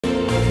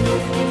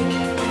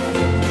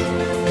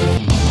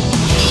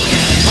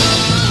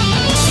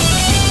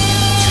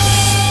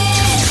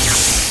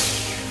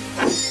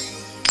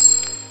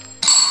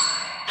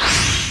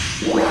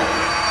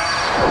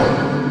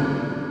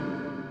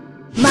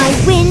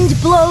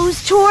wind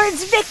blows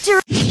towards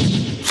victory.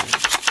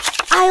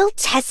 I'll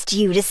test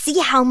you to see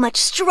how much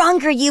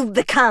stronger you've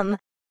become.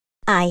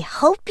 I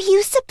hope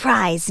you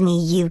surprise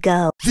me,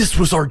 Yugo. This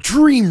was our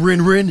dream,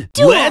 Rinrin.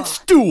 Duel. Let's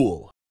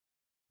duel.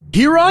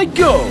 Here I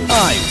go.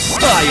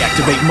 I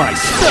activate my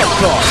spell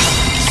card.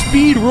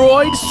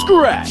 Speedroid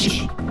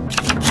Scratch.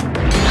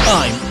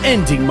 I'm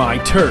ending my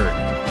turn.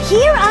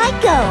 Here I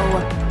go.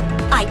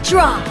 I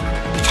draw.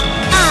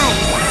 I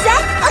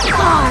set a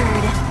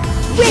card.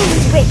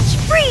 Wind Witch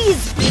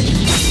Freeze.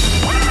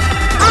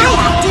 I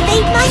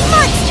activate my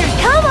monster.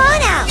 Come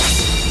on out.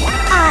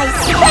 I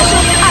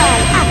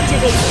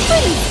activate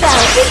Freeze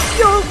Spell. Beat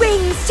your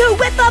wings to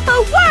whip up a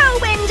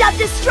whirlwind of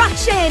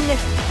destruction.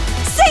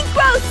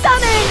 Synchro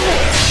Summon.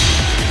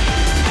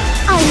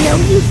 I know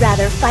you'd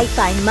rather fight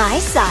by my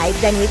side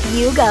than with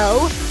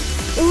Yugo.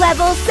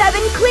 Level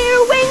 7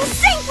 Clear Wing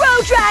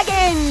Synchro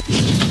Dragon.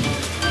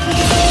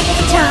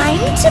 Time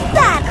to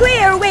bat.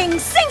 Clear Wing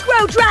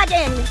Synchro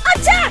Dragon.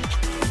 Attack.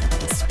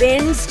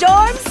 Spin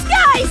Storm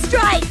Sky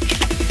Strike.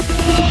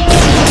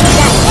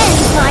 That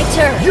ends my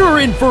turn. You're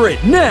in for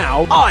it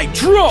now. I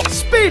draw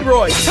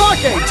Speedroid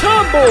Take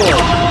Tumble.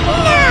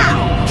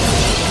 Now.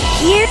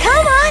 Here,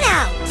 come on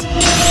out.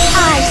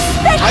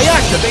 I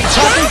activate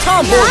Take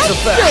Tumble's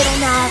effect. Good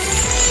enough.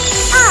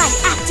 I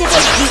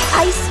activate the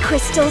ice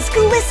crystals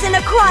glisten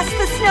across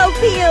the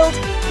snowfield.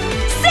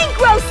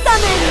 Synchro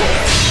Summon.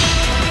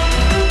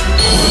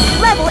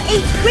 Level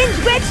 8 Wind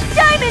Witch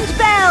Diamond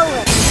Bell.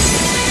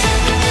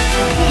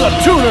 The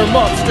Tuner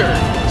Monster.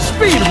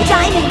 Speed.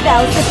 Diamond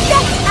Bell's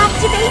effect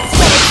activates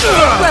when it's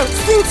synchro.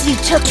 Since you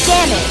took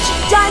damage,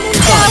 Diamond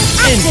Bell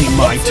activates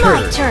my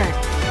turn.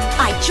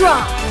 I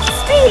draw.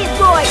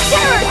 Speedroid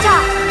Terror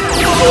Top.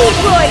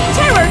 Speedroid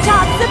Terror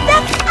Top's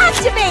effect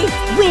activates.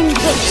 Wind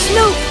Witch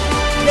Snoop.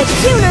 The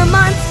Tuner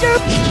Monster.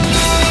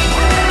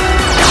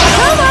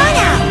 Come on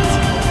out.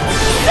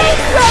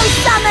 Synchro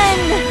Summon.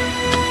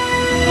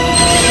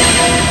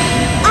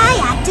 I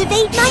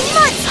activate my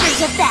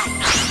monster's effect.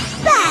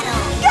 Battle.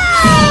 Go!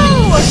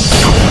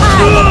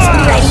 I'm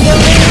ready to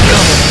win.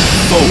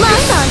 My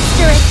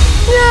monster.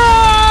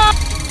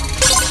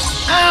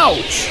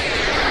 Ouch!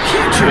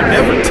 Can't you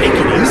ever take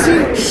it easy?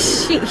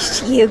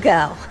 Sheesh,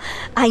 Yugo.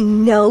 I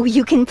know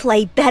you can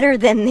play better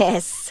than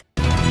this.